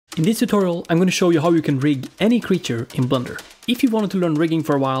In this tutorial, I'm going to show you how you can rig any creature in Blender. If you wanted to learn rigging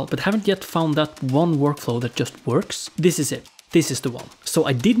for a while, but haven't yet found that one workflow that just works, this is it. This is the one. So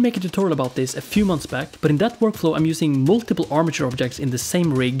I did make a tutorial about this a few months back, but in that workflow I'm using multiple armature objects in the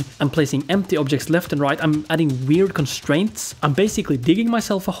same rig. I'm placing empty objects left and right. I'm adding weird constraints. I'm basically digging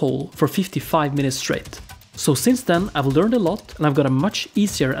myself a hole for 55 minutes straight. So since then I've learned a lot and I've got a much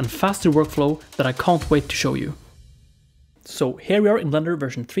easier and faster workflow that I can't wait to show you. So here we are in Blender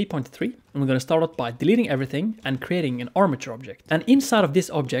version 3.3 and we're going to start out by deleting everything and creating an armature object. And inside of this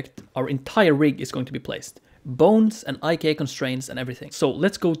object our entire rig is going to be placed. Bones and IK constraints and everything. So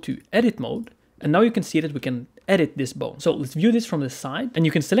let's go to edit mode and now you can see that we can edit this bone. So let's view this from the side and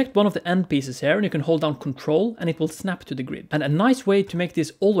you can select one of the end pieces here and you can hold down Control and it will snap to the grid. And a nice way to make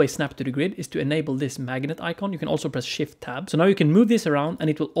this always snap to the grid is to enable this magnet icon. You can also press Shift Tab. So now you can move this around and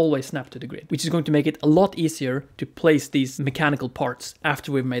it will always snap to the grid, which is going to make it a lot easier to place these mechanical parts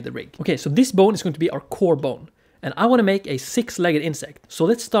after we've made the rig. Okay, so this bone is going to be our core bone. And I want to make a 6-legged insect. So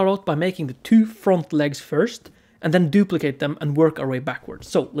let's start out by making the 2 front legs first and then duplicate them and work our way backwards.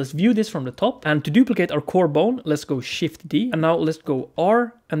 So let's view this from the top, and to duplicate our core bone, let's go Shift D and now let's go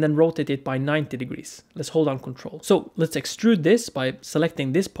R and then rotate it by 90 degrees. Let's hold down Control. So let's extrude this by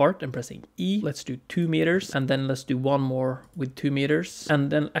selecting this part and pressing E. Let's do 2 meters and then let's do one more with 2 meters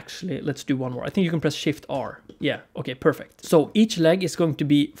and then actually let's do one more. I think you can press Shift R. Yeah, okay, perfect. So each leg is going to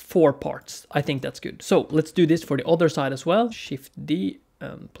be 4 parts. I think that's good. So let's do this for the other side as well. Shift D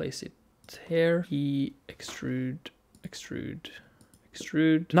and place it here. E, extrude, extrude,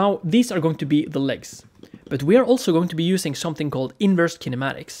 extrude. Now these are going to be the legs, but we are also going to be using something called Inverse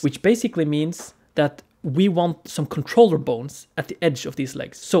Kinematics, which basically means that we want some controller bones at the edge of these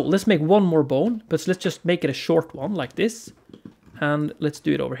legs. So let's make one more bone, but let's just make it a short one like this. And let's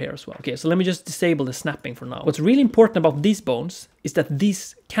do it over here as well. Okay, so let me just disable the snapping for now. What's really important about these bones is that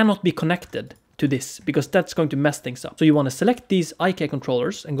these cannot be connected to this, because that's going to mess things up. So you want to select these IK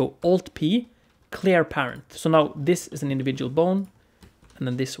controllers and go Alt-P, clear parent. So now this is an individual bone, and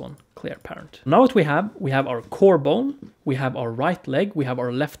then this one, clear parent. Now what we have our core bone, we have our right leg, we have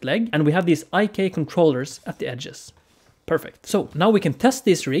our left leg, and we have these IK controllers at the edges. Perfect. So now we can test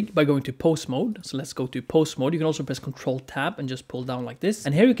this rig by going to pose mode. So let's go to pose mode. You can also press Control Tab and just pull down like this.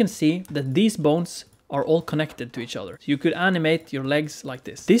 And here you can see that these bones are all connected to each other. So you could animate your legs like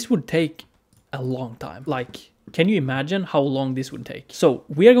this. This would take a long time. Like, can you imagine how long this would take? So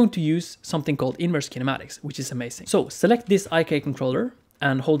we are going to use something called Inverse Kinematics, which is amazing. So select this IK controller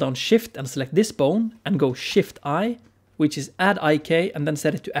and hold down Shift and select this bone and go Shift I, which is add IK, and then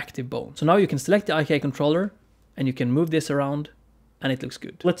set it to active bone. So now you can select the IK controller and you can move this around and it looks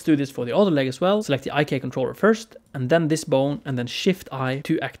good. Let's do this for the other leg as well. Select the IK controller first and then this bone and then Shift I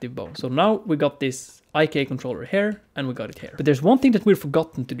to active bone. So now we got this IK controller here and we got it here. But there's one thing that we've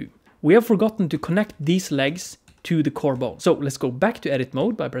forgotten to do. We have forgotten to connect these legs to the core bone. So let's go back to edit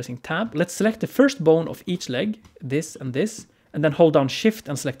mode by pressing Tab. Let's select the first bone of each leg, this, and then hold down Shift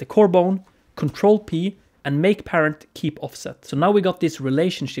and select the core bone, Control P, and make parent keep offset. So now we got this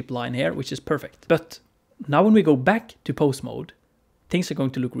relationship line here, which is perfect. But now when we go back to pose mode, things are going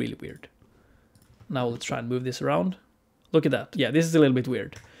to look really weird. Now let's try and move this around. Look at that. Yeah, this is a little bit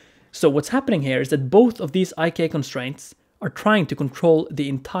weird. So what's happening here is that both of these IK constraints are trying to control the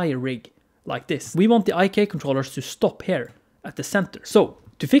entire rig like this. We want the IK controllers to stop here at the center. So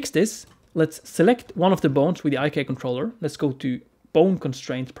to fix this, let's select one of the bones with the IK controller. Let's go to bone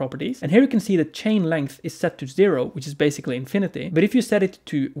constraint properties. And here you can see that chain length is set to 0, which is basically infinity. But if you set it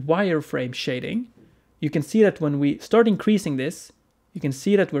to wireframe shading, you can see that when we start increasing this, you can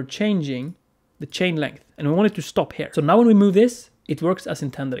see that we're changing the chain length and we want it to stop here. So now when we move this, it works as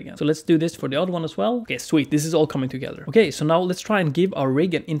intended again. So let's do this for the other one as well. Okay, sweet. This is all coming together. Okay, so now let's try and give our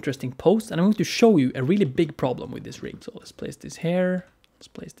rig an interesting pose. And I'm going to show you a really big problem with this rig. So let's place this here. Let's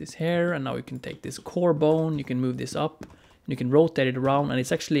place this here. And now you can take this core bone. You can move this up. And you can rotate it around. And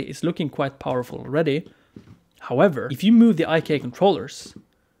it's looking quite powerful already. However, if you move the IK controllers,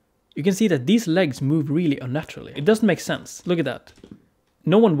 you can see that these legs move really unnaturally. It doesn't make sense. Look at that.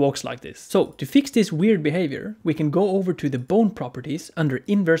 No one walks like this. So to fix this weird behavior, we can go over to the bone properties under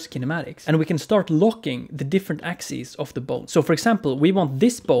Inverse Kinematics and we can start locking the different axes of the bone. So for example, we want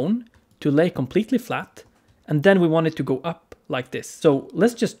this bone to lay completely flat and then we want it to go up like this. So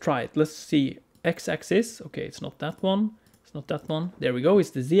let's just try it. Let's see x-axis. Okay, it's not that one. It's not that one. There we go. It's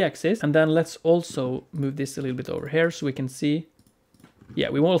the z-axis. And then let's also move this a little bit over here so we can see. Yeah,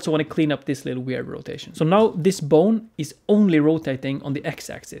 we also want to clean up this little weird rotation. So now this bone is only rotating on the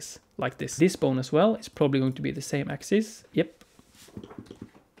x-axis, like this. This bone as well is probably going to be the same axis. Yep.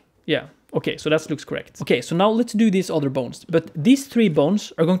 Yeah, Okay, so that looks correct. Okay, so now let's do these other bones. But these 3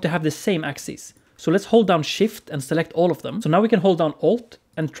 bones are going to have the same axis. So let's hold down Shift and select all of them. So now we can hold down Alt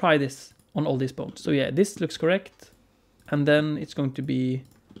and try this on all these bones. So yeah, this looks correct. And then it's going to be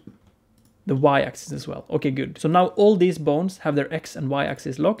the Y-axis as well. Okay, good. So now all these bones have their X and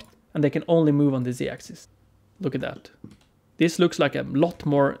Y-axis locked, and they can only move on the Z-axis. Look at that. This looks like a lot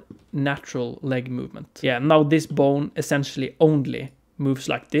more natural leg movement. Yeah, now this bone essentially only moves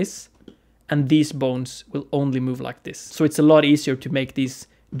like this, and these bones will only move like this. So it's a lot easier to make these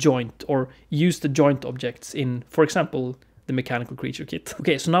joint or use the joint objects in, for example, the mechanical creature kit.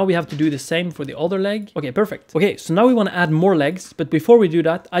 Okay, so now we have to do the same for the other leg. Okay, perfect. Okay, so now we want to add more legs, but before we do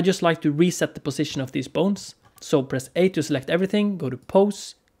that, I just like to reset the position of these bones. So press A to select everything, go to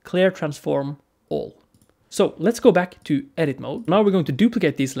Pose, Clear Transform, All. So let's go back to edit mode. Now we're going to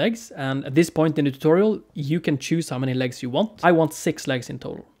duplicate these legs, and at this point in the tutorial, you can choose how many legs you want. I want 6 legs in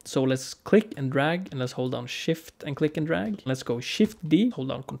total. So let's click and drag, and let's hold down Shift and click and drag. Let's go Shift D, hold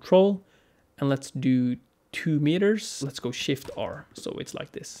down Control, and let's do 2 meters. Let's go Shift R, so it's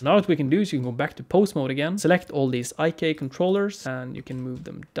like this. Now what we can do is you can go back to pose mode again, select all these IK controllers, and you can move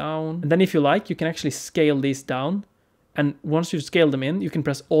them down. And then if you like, you can actually scale these down. And once you've scaled them in, you can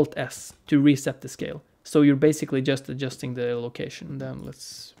press Alt S to reset the scale. So you're basically just adjusting the location. And then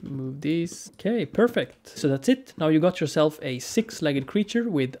let's move these. Okay, perfect. So that's it. Now you got yourself a 6-legged creature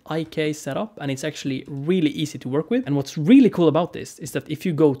with IK set up, and it's actually really easy to work with. And what's really cool about this is that if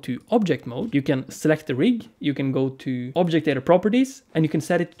you go to object mode, you can select the rig, you can go to object data properties, and you can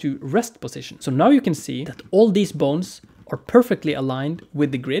set it to rest position. So now you can see that all these bones are perfectly aligned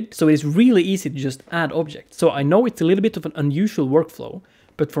with the grid. So it's really easy to just add objects. So I know it's a little bit of an unusual workflow,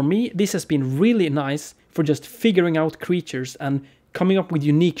 but for me, this has been really nice for just figuring out creatures and coming up with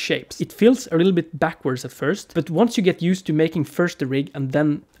unique shapes. It feels a little bit backwards at first, but once you get used to making first the rig and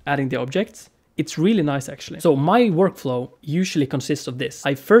then adding the objects, it's really nice actually. So my workflow usually consists of this.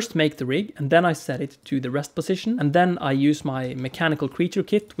 I first make the rig and then I set it to the rest position, and then I use my mechanical creature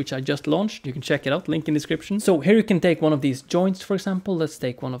kit, which I just launched. You can check it out, link in description. So here you can take one of these joints, for example. Let's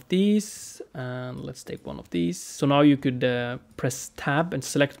take one of these and let's take one of these. So now you could press tab and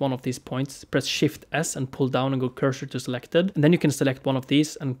select one of these points, press Shift S and pull down and go cursor to selected. And then you can select one of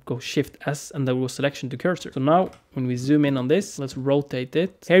these and go Shift S and then go selection to cursor. So now when we zoom in on this, let's rotate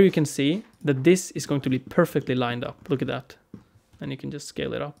it. Here you can see that this is going to be perfectly lined up. Look at that. And you can just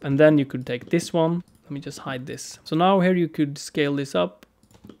scale it up. And then you could take this one. Let me just hide this. So now here you could scale this up.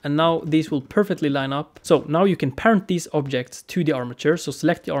 And now these will perfectly line up. So now you can parent these objects to the armature. So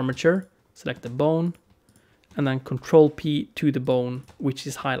select the armature, select the bone, and then Control P to the bone, which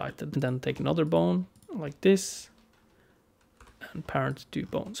is highlighted. And then take another bone like this and parent to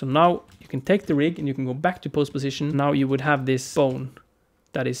bone. So now you can take the rig and you can go back to pose position. Now you would have this bone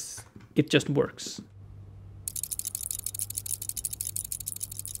that is, it just works.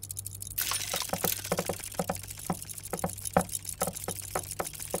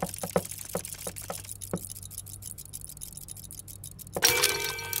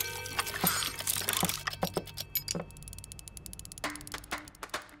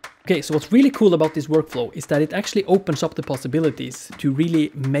 Okay, so what's really cool about this workflow is that it actually opens up the possibilities to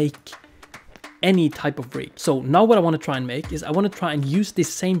really make any type of rig. So now what I want to try and make is I want to try and use these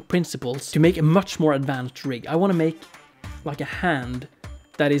same principles to make a much more advanced rig. I want to make like a hand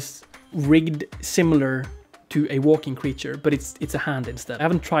that is rigged similar to a walking creature, but it's a hand instead. I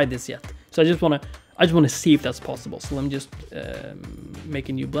haven't tried this yet, so I just want to see if that's possible. So let me just make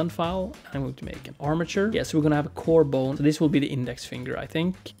a new blend file. I'm going to make an armature. Yeah, so we're going to have a core bone. So this will be the index finger, I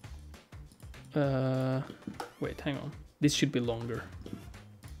think. Wait, hang on. This should be longer.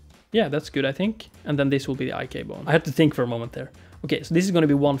 Yeah, that's good, I think. And then this will be the IK bone. I had to think for a moment there. Okay, so this is going to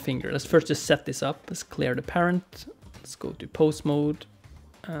be one finger. Let's first just set this up. Let's clear the parent. Let's go to pose mode.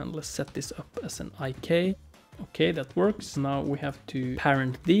 And let's set this up as an IK. Okay, that works. Now we have to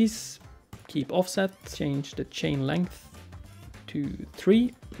parent these. Keep offset. Change the chain length to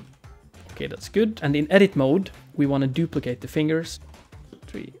 3. Okay, that's good. And in edit mode, we want to duplicate the fingers.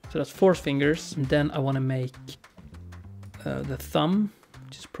 3. So that's 4 fingers. And then I want to make the thumb,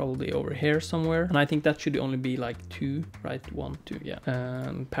 which is probably over here somewhere. And I think that should only be like 2, right? 1, 2, yeah.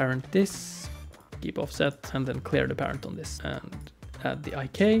 And parent this, keep offset, and then clear the parent on this. And add the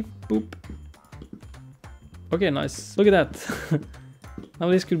IK, boop. Okay, nice. Look at that. Now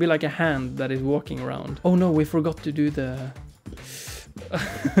this could be like a hand that is walking around. Oh no, we forgot to do the...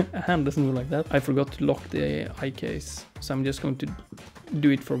 A hand doesn't move like that. I forgot to lock the IKs. So I'm just going to do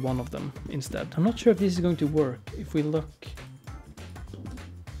it for one of them instead. I'm not sure if this is going to work. If we look...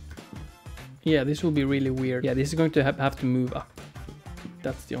 Yeah, this will be really weird. Yeah, this is going to have to move up.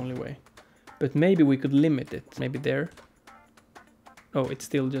 That's the only way. but maybe we could limit it. Maybe there. Oh, it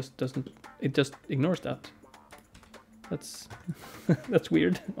still just doesn't, it just ignores that. That's, that's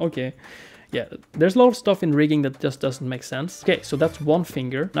weird. Okay. Yeah, there's a lot of stuff in rigging that just doesn't make sense. Okay, so that's one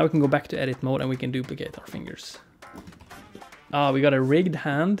finger. Now we can go back to edit mode and we can duplicate our fingers. Ah, we got a rigged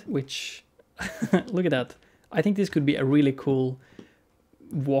hand, which, look at that. I think this could be a really cool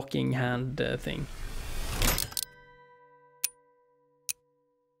walking hand thing.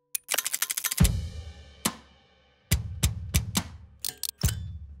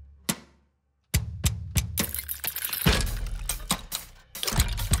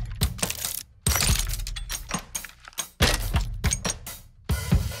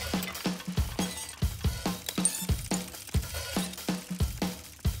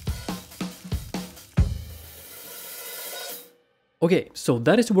 Okay, so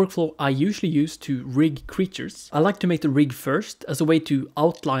that is the workflow I usually use to rig creatures. I like to make the rig first as a way to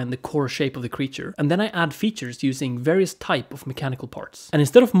outline the core shape of the creature, and then I add features using various type of mechanical parts. And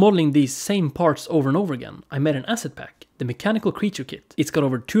instead of modeling these same parts over and over again, I made an asset pack, the Mechanical Creature Kit. It's got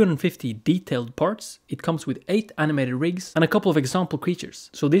over 250 detailed parts, it comes with 8 animated rigs and a couple of example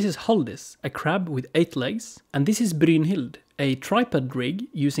creatures. So this is Huldis, a crab with 8 legs, and this is Brynhild, a tripod rig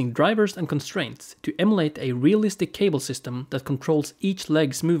using drivers and constraints to emulate a realistic cable system that controls each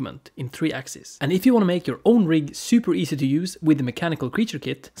leg's movement in 3 axes. And if you want to make your own rig super easy to use with the Mechanical Creature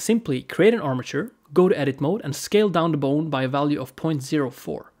Kit, simply create an armature, go to edit mode and scale down the bone by a value of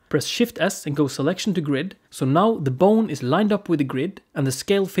 0.04. Press Shift S and go selection to grid, so now the bone is lined up with the grid and the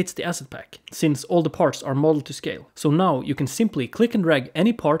scale fits the asset pack, since all the parts are modeled to scale. So now you can simply click and drag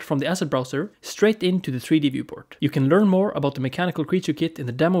any part from the asset browser straight into the 3D viewport. You can learn more about the Mechanical Creature Kit in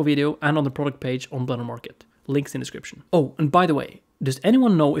the demo video and on the product page on Blender Market. Links in description. Oh, and by the way, does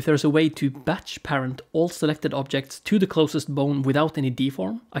anyone know if there's a way to batch parent all selected objects to the closest bone without any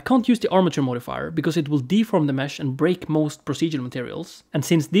deform? I can't use the armature modifier because it will deform the mesh and break most procedural materials. And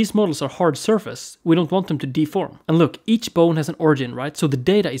since these models are hard surface, we don't want them to deform. And look, each bone has an origin, right? So the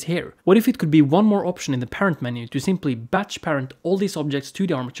data is here. What if it could be one more option in the parent menu to simply batch parent all these objects to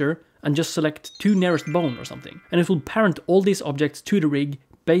the armature and just select 2 nearest bone or something? And it will parent all these objects to the rig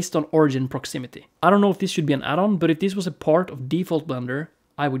based on origin proximity. I don't know if this should be an add-on, but if this was a part of default Blender,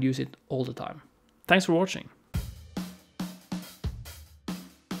 I would use it all the time. Thanks for watching.